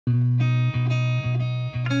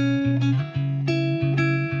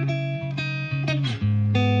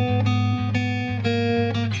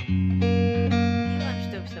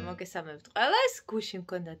გუში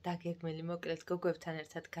მქონდა დაგეგმილი მოკლედ გოგოებთან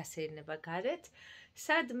ერთად გასეირნება გარეთ,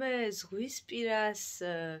 სადმე ზღვის პირას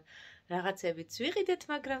რაღაცებიც ვიყიდეთ,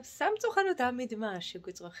 მაგრამ სამწუხაროდ ამიდმა არ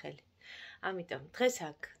შეგვიწყო ხელი. ამიტომ დღეს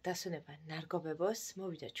აქ დასვენება ნარგობებოს,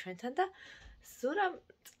 მოვიდა ჩვენთან და ზურამ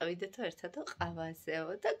წავიდეთო ერთადო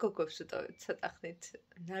ყავაზეო და გოგოებს ვუტოვებთ ცოტა ხნით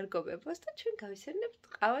ნარგობებოს და ჩვენ გავისერნებთ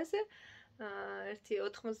ყავაზე. ერთი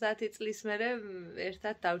 90 წლის მერე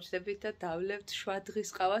ერთად დავჯდებით და დავლევთ შვა დღის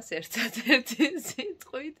ყავას ერთად-ერთი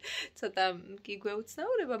სიტყვით. ცოტა კი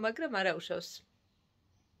გვეუცნაურება, მაგრამ არა უშავს.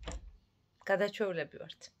 გადაჩვეულები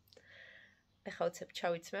ვართ. ეხლა უცებ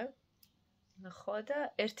ჩავიცმევ. ხო და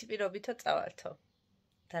ერთი პირობითო წავალთო.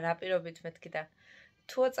 და რა პირობით მეთქი და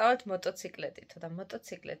თუო წავალთ მოტოციკლეტითო და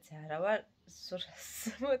მოტოციკლეტზე არა ვარ, ზურას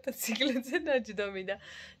მოტოციკლეტზე ნაჯდომი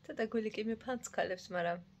და გვილი კი მეფანცქალებს,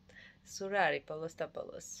 მაგრამ ზურა არის ბოლოს და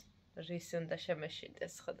ბოლოს. რისი უნდა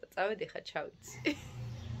შემეშინდეს, ხო და წავედი ხა ჩავიცი.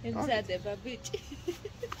 ემზადება ბიჭი.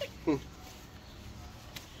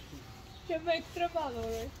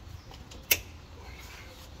 შემეექსტრემალური.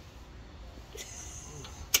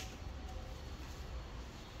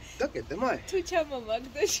 დაკეთე მაი. თუ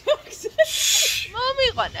ჩამომაგდა შოქს.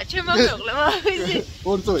 მომიყვანა, ჩემო მეუღლე, მოვიდი.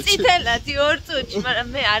 2 წუთში. წითელადი 2 წუთში, მაგრამ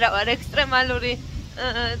მე არა ვარ ექსტრემალური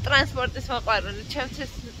ტრანსპორტის მოყვარული.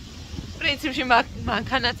 ჩემთვის პრინციპში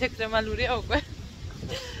მანქანაც ექსტრემალურია უკვე.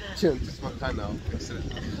 ჩემთვის მანქანაა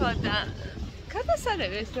ექსტრემალური. ხო და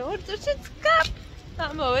გადასარევი ეს 2 წუთში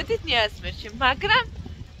მოვედით ნიაზმერში, მაგრამ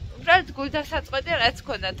უბრალოდ გულდასაწყვეტი რაც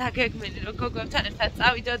ქონდა დაგეგმილი რომ გოგოებთან ერთად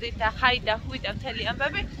წავიდოდით და ხაი და ჰუი და მთელი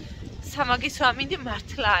ამბები სამაგის ამინდი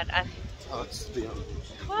მართლა არ არის.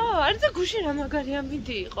 ხო, არც გუში რა მაგარი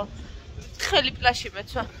ამინდი იყო. ხელი პლაში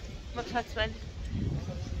მეცვა მოსაცმელი.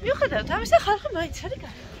 მიუხედავად ამისა ხალხი მაინც არის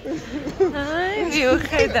გარე. აი,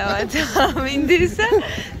 მიუხედავად ამინდისა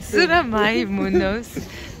ზურა მაიმუნოს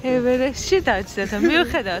ევერესტში დაჯდა და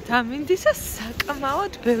მიუხედავად ამინდისა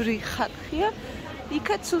საკმაოდ ბევრი ხალხია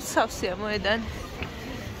იქაც უსავსეა მოედანი.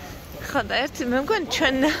 ხო და ერთი მე მგონი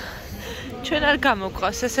ჩვენ არ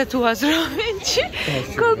გამოგვყავს ესეთ უაზროვინჩი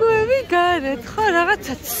გოგოები გარეთ, ხო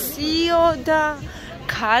რაღაცა ციო და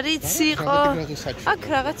ქარიც იყო, აქ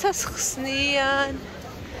რაღაცას ხსნიან.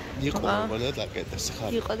 იყო და დაკეტეს ხარ.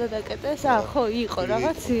 იყო და დაკეტეს? ხო, იყო,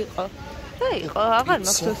 რაღაც იყო. და იყო, აღარ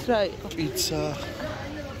მახსოვს რა იყო.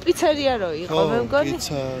 პიცერია რო იყო, მე მგონი.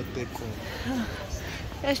 პიცა დეკო.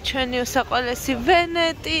 ეს ჩვენი უსაყვარლესი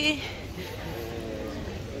ვენეტი.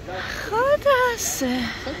 ხო და ასე.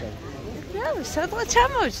 რავი, სადღაც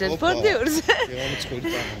ჩამოვიჯდეთ ბორდიურზე.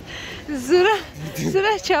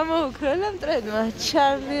 ზურა ჩამოუქროლა მტრედმა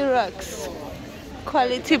ჩარლი რაქს.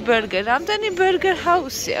 quality burger. რამდენი burger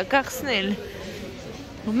house-ია გახსნილი.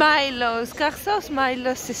 მაილოს, გახსოვს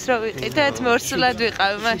მაილოსის რო ვიყიდეთ, მე ორსულად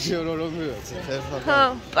ვიყავი მაშინ. ხო,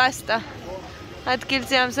 პასტა.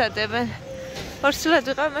 ადგილზე ამზადებენ. ორსულად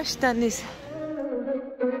ვიყავი მაშინ დანის.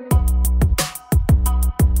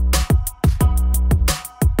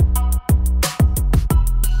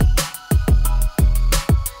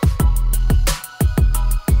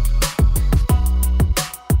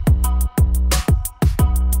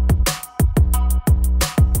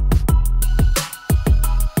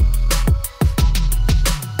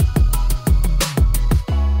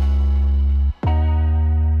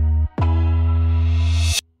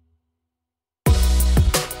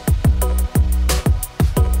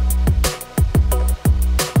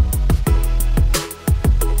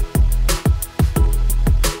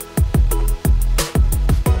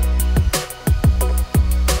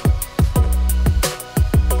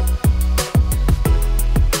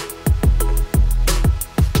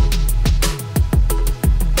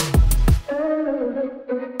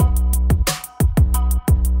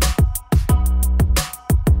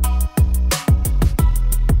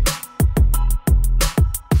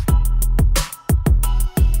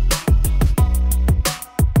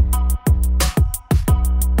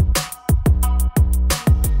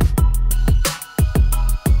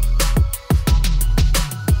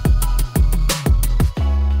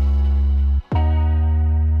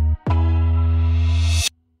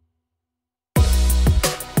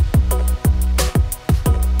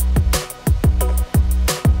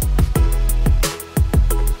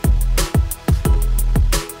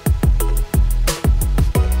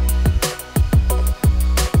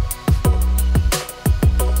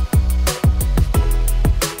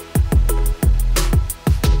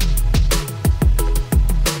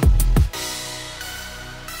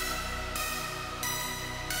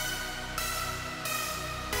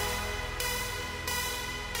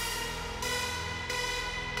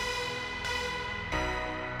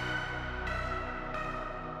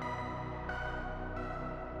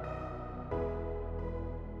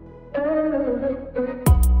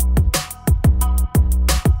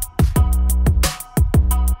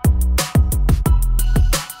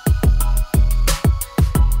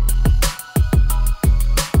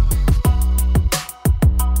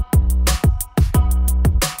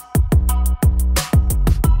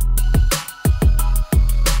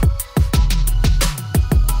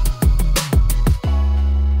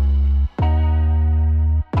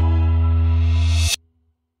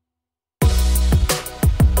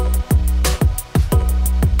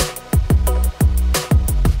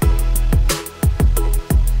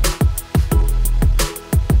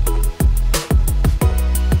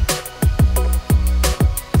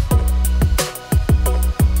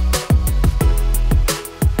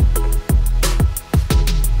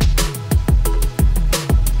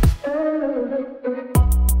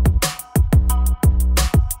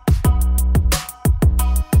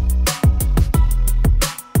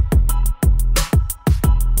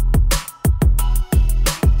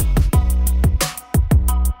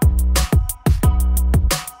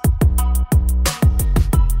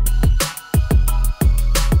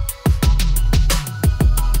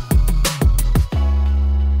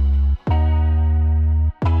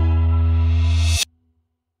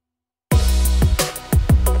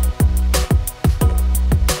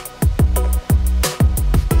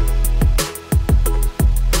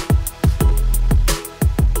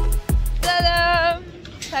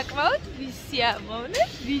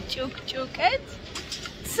 ჭუკჭუკეთ.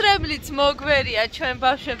 ცრემლიც მოგვერია ჩვენ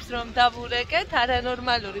ბავშვებს რომ დავურეკეთ,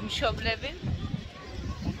 არანორმალური მშობლები.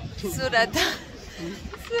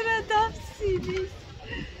 სურათა სიდის.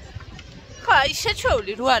 ხო, აი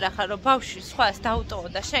შეჩვეული რო არა ხარ რომ ბავშვი სხვას დაუტოვო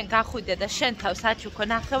და შენ გახვიდე და შენ თავს აჩუქო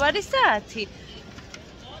 9 საათი.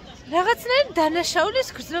 რაღაცნაირად დანაშაულის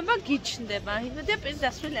გრძნობა გიჩნდება. იმედია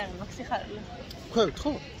პირდასვილი არ მაქვს სიხარულო. ქვევით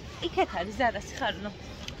ხო? იქეთ არის არა სიხარულო.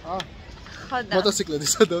 ხო და მოტოციკლეტი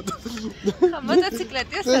სადავტო. ხო,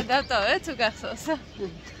 მოტოციკლეტია სადავტოვე თუ გახსოვს.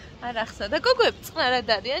 არ ახსოვს და გოგოები წყნარად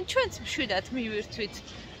არიან, ჩვენც მშვიდად მივირთვით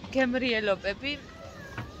გემრიელობები.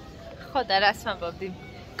 ხო და რას ვამბობდი?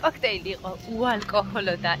 კოქტეილი იყო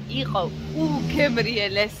უალკოჰოლო და იყო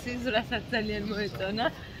უგემრიელესი, რასაც ძალიან მოეწონა.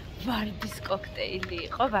 ვარდის კოქტეილი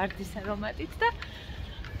იყო, ვარდის არომატით და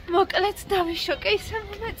მოკლედ დავიშოკე ისე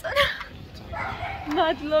მომეწონა.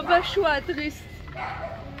 მადლობა შუა დღის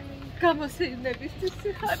გამოსეირნებისთვის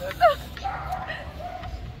სიხარულო.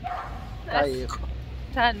 აი იყო.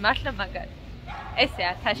 თან მართლა მაგარი. ესე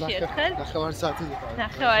 1000-ში ერთხელ. 9 საათი იყო.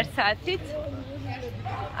 9 საათით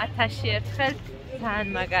 1000-ში ერთხელ თან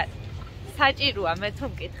მაგარი. საჭიროა მე თუ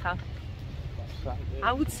მკითხავ.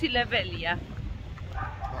 აუცილებელია.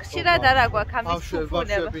 ხშირად არა გვაქვს ამის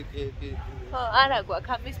ფუფუნება. ხო, არა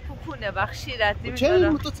გვაქვს ამის ფუფუნება ხშირად, იმიტომ ჩემი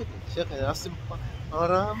რომ მოტოციკლეტი შეხედე, ასე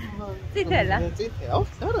არა. წითელა. წითელა,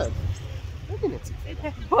 არა.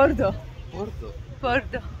 ბორდო.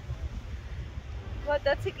 ბორდო.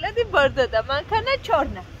 მოტოციკლეტი ბორდო და მანქანა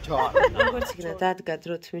ჩორნა. როგორც იქნა დადგა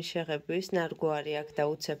დროც მიშეღების ნარგვარი აქ და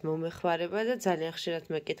უცებ მომეხმარება და ძალიან ხშირად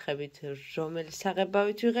მეკითხებით რომელი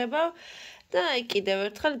საღებავით ვიღებავ და აი კიდევ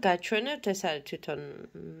ერთხელ გაჩვენებთ ეს არის თვითონ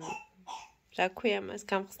რა ქვია მას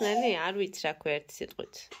გამხსნელი არ ვიცი რა ქვია ერთი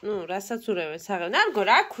სიტყვით ნუ რასაც ურევენ საღებავ ნარგო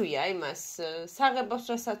რა ქვია იმას საღებავს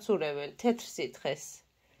რასაც ურევენ თეთრ სითხეს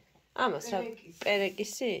ამას რა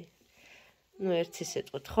პერეკისი ნუ ერთი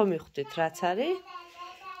სიტყვით ხო მიხვდით რაც არის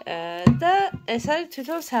და ეს არის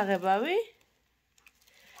თვითონ საღებავი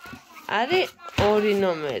არის 2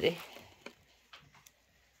 ნომერი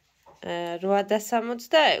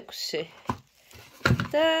 866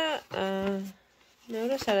 და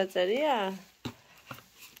მეორე სარაწერია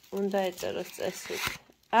უნდა ეწეროს წესით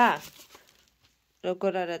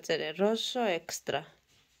როგორ არ აწერია როსო ექსტრა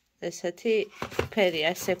ესეთი ფერი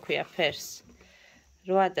ასე ქვია ფერს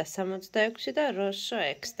 866 და როსო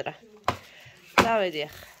ექსტრა დავედი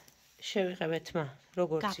ახლა შევიღებთ მა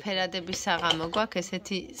როგორც გაფერადების საღამო გვაქვს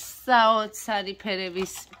ესეთი საოცარი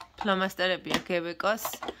ფერების ფლომასტერები აქვს გებეკოს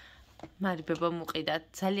მარიბება მუყიდა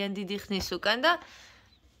ძალიან დიდი ხნის უკან და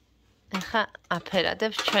ახლა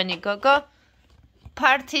აფერადებს ჩვენი გოგო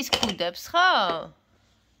ფართის კუდებს ხო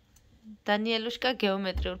დანიელუშკა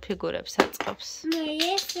გეომეტრიულ ფიგურებს აწყობს მე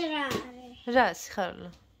ეს რა არის რა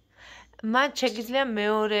სიხარულო მან შეგიძლია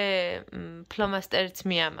მეორე ფლომასტერიც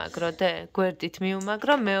მიამაგრო და გვერდით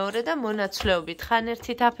მიუმაგრო მეორე და მონაცვლეობით ხან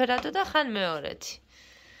ერთით აფერადო და ხან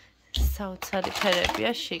მეორეთი საოცარი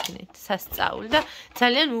ფერებია შიგნით სასწაული და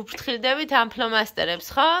ძალიან უფრთხილდებით ამ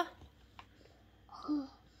ფლომასტერებს ხო?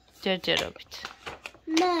 ჯერჯერობით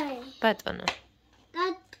მე ბატონო და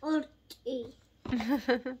ტორტი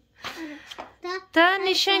და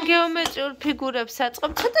ნიშენ გეომეტრიულ ფიგურებს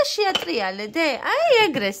აწყობ ცოტა შეატრიალე დე აი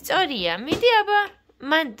ეგრე სწორია მიდი აბა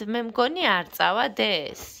მან მე მგონი არ წავა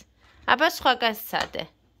დეს აბა სხვაგან სცადე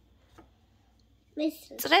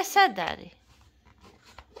წრესად არის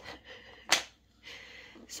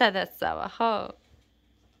სადაც წავა ხო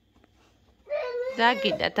რა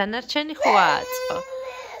გინდა დანარჩენი ხო აწყო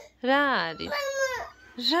რა არის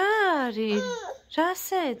რა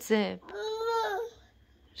შეძებ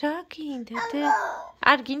რა გინდა დე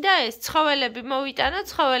არ გინდა ეს ცხოველები მოვიტანო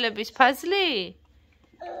ცხოველების ფაზლი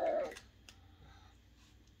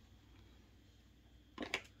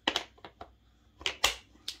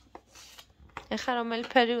ეხლა რომელი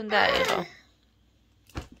ფერი უნდა აიღო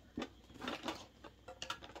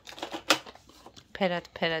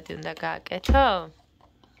ფერადი უნდა გააკეთო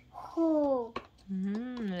ხო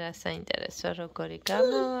რა საინტერესო როგორი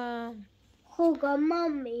გამოვა ხო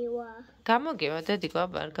გამომივა გამოგივა დედიკო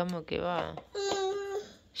აბა არ გამოგივა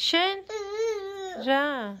შენ რა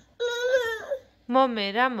მომე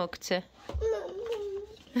რა მოგცე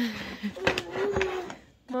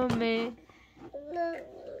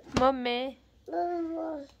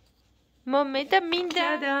მომე და მინდა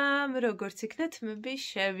დამ როგორც იქნა თმები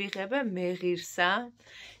შევიღებე მეღირსა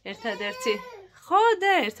ერთადერთი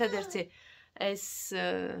ეს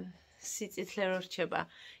სიწითლე რო რჩება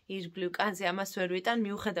ირგვლივ კანზე ამას ვერ ვიტან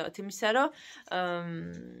მიუხედავად იმისა რომ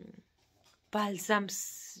ბალზამს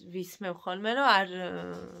ვისმევ ხოლმე რომ არ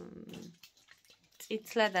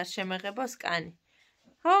წითლად არ შემეღებოს კანი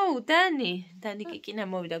ო, დანი კი კინა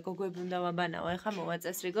მოვიდა გოგოები უნდა ვაბანაო, ეხა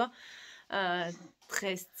მოვაწესრიგო.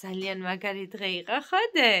 დღეს ძალიან მაგარი დღე იყო,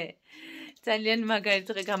 ხოდე? ძალიან მაგარი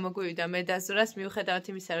დღე გამოგვივიდა მე დაზურას მიუხედავად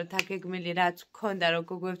იმისა, რომ დაგეგმილი რაც მქონდა, რომ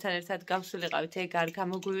გოგოებთან ერთად გავსულიყავით, ეგ არ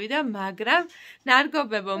გამოგვივიდა, მაგრამ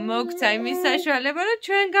ნარგობებო მოგცა იმის საშუალება, რომ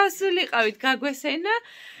ჩვენ გავსულიყავით, გაგვესენა.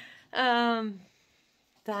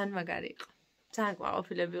 ძალიან მაგარი იყო. ძალიან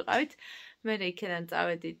ყოფილები ვიყავით. მე იქიდან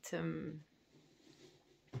წავედით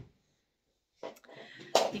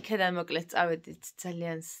იქიდან მოკლედ წავედით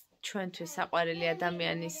ძალიან ჩვენთვის საყვარელი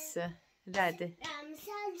ადამიანის რადე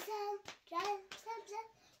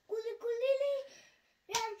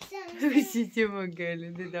ვიზიტი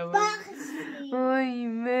მოგელი და ოი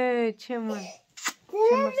მე ჩემო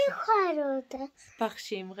მიხაროდა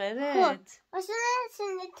ბახში იმღერეთ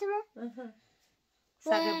ასულაცინეთმა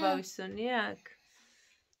საგებავის სუნი აქ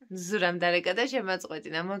ზურამ დარეკა და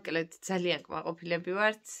შემაწყვეტინა მოკლედ ძალიან კმაყოფილები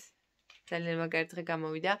ვართ ძალიან მაგარი დღე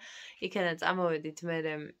გამოვიდა იქიდან წამოვედით მე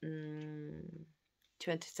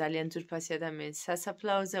ჩვენთვის ძალიან ძვირფასი ადამიანის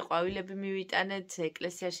სასაფლაოზე ყვავილები მივიტანეთ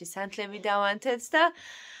ეკლესიაში სანთლები დავანთეთ და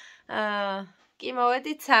კი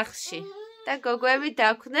მოვედით სახლში და გოგოები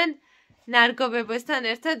დაქვდნენ ნარგობებოსთან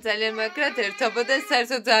ერთად ძალიან მაგრად ერთობოდნენ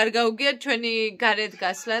საერთოდ არ გაუგიათ ჩვენი გარეთ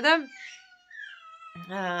გასვლა და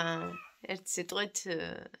ერთ სიტყვით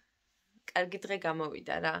კარგი დღე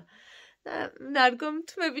გამოვიდა რა და ნარგომ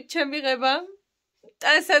თმებით შემიღება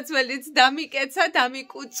ტანსაცმელიც დამიკეცა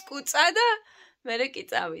დამიკუწკუწა და მერე კი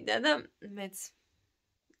წავიდა და მეც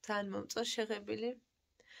თან მომწო შეღებილი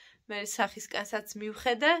მე სახისკანსაც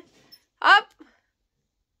მივხედე აპ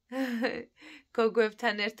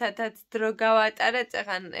გოგოებთან ერთადაც დრო გავატარე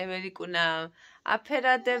წეღან ევერიკუნა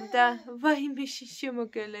აფერადებდა ვაიმე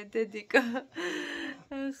შემოგელე დედიკა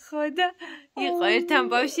ხო და იყო ერთ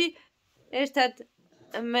ამბავში ერთად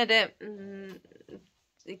მერე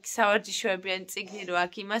იქ სავარჯიშოებიან წიგნი რო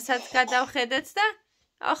აქ იმასაც გადავხედეთ და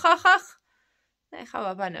ახ ეხა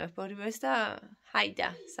ვაბანავებ ორივეს და ჰაიდა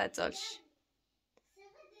საწოლში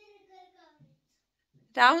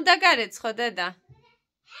რა უნდა გარეცხო დედა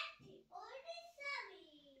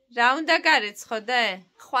რა უნდა გარეცხო დე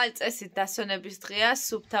ხვალ წესით დასვენების დღეა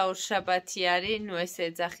სუფთა ორშაბათი არის ნუ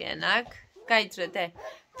ესე ეძახიან აქ გაიძრე დე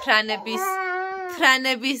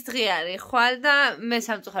ფრანების დღე არის ხვალ და მე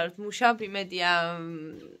სამწუხაროდ მუშაობ იმედია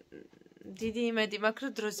დიდი იმედი მაქვს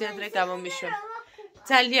რომ დროზე ადრე გამომიშვებ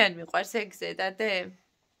ძალიან მიყვარს ეგზე და დე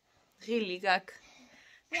ღილი გაქვს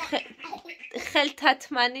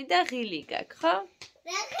ხელთათმანი და ღილი გაქვს ხო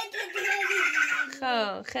ხო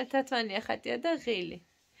ხელთათმანი ახატია და ღილი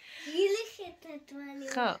ღილი ხელთათმანი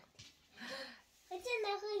ხო ეცე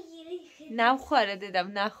ნახო ღილი ნახواره დედა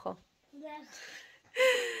ნახო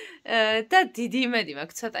და დიდი იმედი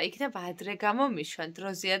მაქვს ცოტა იქნება ადრე გამომიშვან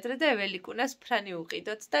დროზე ადრე და ეველიკუნას ფრანი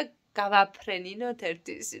უყიდოთ და გავაფრენინოთ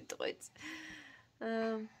ერთი სიტყვით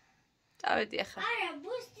წავედი ახლა არა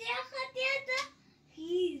ბუშტი ახატია და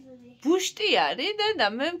ღილი ბუშტი არის და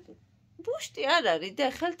მე ბუშტი არ არის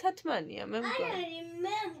და ხელთათმანია მე მგონი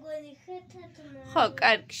მე მგონი ხელთათმანი ხო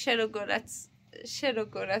კარგი შე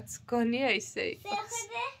როგორაც გონია ისე იყოს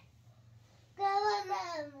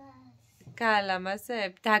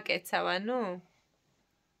გალამაზებ დაკეცავ ანუ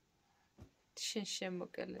შენ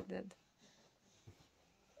შემოგელე დედა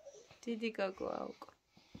დიდი გოგოა უკვე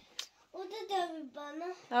უნდა დავიბანა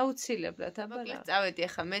აუცილებლად აბა წავედი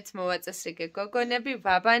ახლა მეც მოვაწესრიგე გოგონები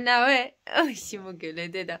ვაბანავე ოი შემოგელე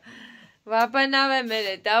დედა ვაბანავე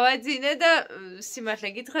მერე დავაძინე და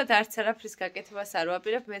სიმართლე გითხრათ არც არაფრის გაკეთებას არ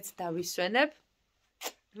ვაპირებ მეც დავისვენებ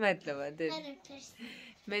მადლობა დედა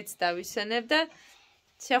მეც დავისვენებ და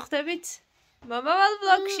შევხვდებით მომავალ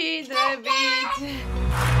ვლოგში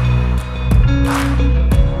დროებით